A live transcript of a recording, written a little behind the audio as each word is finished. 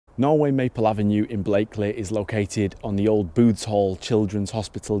Norway Maple Avenue in Blackley is located on the old Booths Hall Children's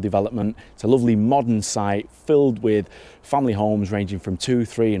Hospital development. It's a lovely modern site filled with family homes ranging from 2,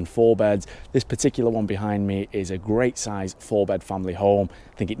 3 and 4 beds. This particular one behind me is a great size 4-bed family home.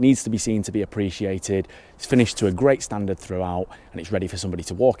 I think it needs to be seen to be appreciated. It's finished to a great standard throughout and it's ready for somebody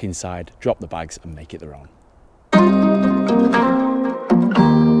to walk inside, drop the bags and make it their own.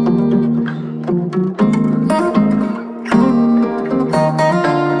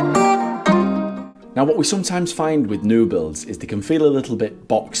 Now what we sometimes find with new builds is they can feel a little bit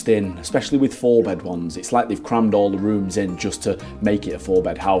boxed in, especially with 4-bed ones. It's like they've crammed all the rooms in just to make it a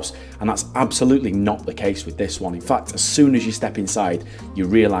 4-bed house, and that's absolutely not the case with this one. In fact, as soon as you step inside, you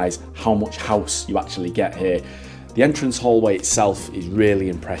realise how much house you actually get here. The entrance hallway itself is really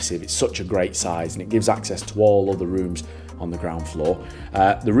impressive. It's such a great size and it gives access to all other rooms on the ground floor.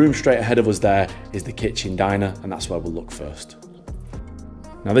 The room straight ahead of us there is the kitchen diner, and that's where we'll look first.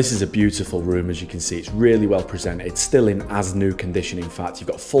 Now this is a beautiful room, as you can see. It's really well presented. It's still in as new condition. In fact, you've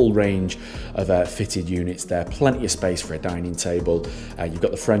got a full range of fitted units there, plenty of space for a dining table. You've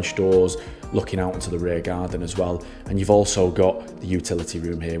got the French doors looking out into the rear garden as well. And you've also got the utility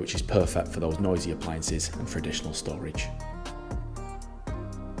room here, which is perfect for those noisy appliances and for additional storage.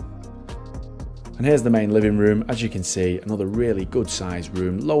 And here's the main living room. As you can see, another really good sized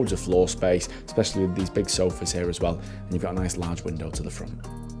room, loads of floor space, especially with these big sofas here as well. And you've got a nice large window to the front.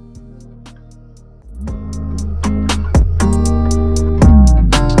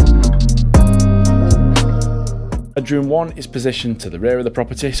 Bedroom 1 is positioned to the rear of the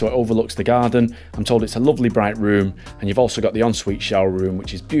property, so it overlooks the garden. I'm told it's a lovely bright room, and you've also got the ensuite shower room,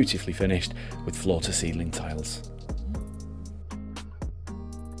 which is beautifully finished with floor to ceiling tiles.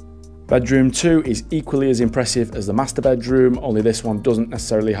 Bedroom 2 is equally as impressive as the master bedroom, only this one doesn't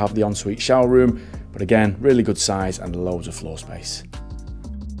necessarily have the ensuite shower room, but again, really good size and loads of floor space.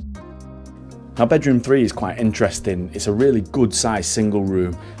 Now bedroom 3 is quite interesting. It's a really good size single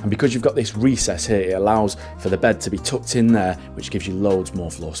room, and because you've got this recess here, it allows for the bed to be tucked in there, which gives you loads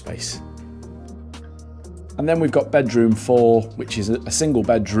more floor space. And then we've got bedroom 4, which is a single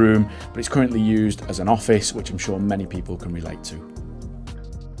bedroom, but it's currently used as an office, which I'm sure many people can relate to.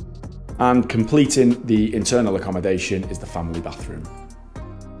 And completing the internal accommodation is the family bathroom.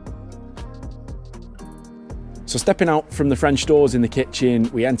 So stepping out from the French doors in the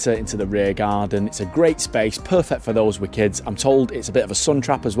kitchen, we enter into the rear garden. It's a great space, perfect for those with kids. I'm told it's a bit of a sun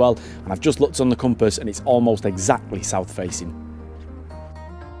trap as well, and I've just looked on the compass and it's almost exactly south facing.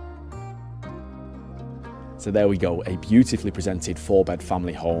 So there we go, a beautifully presented 4-bed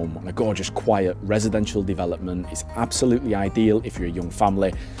family home on a gorgeous, quiet residential development. It's absolutely ideal if you're a young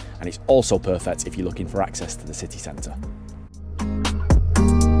family, and it's also perfect if you're looking for access to the city centre.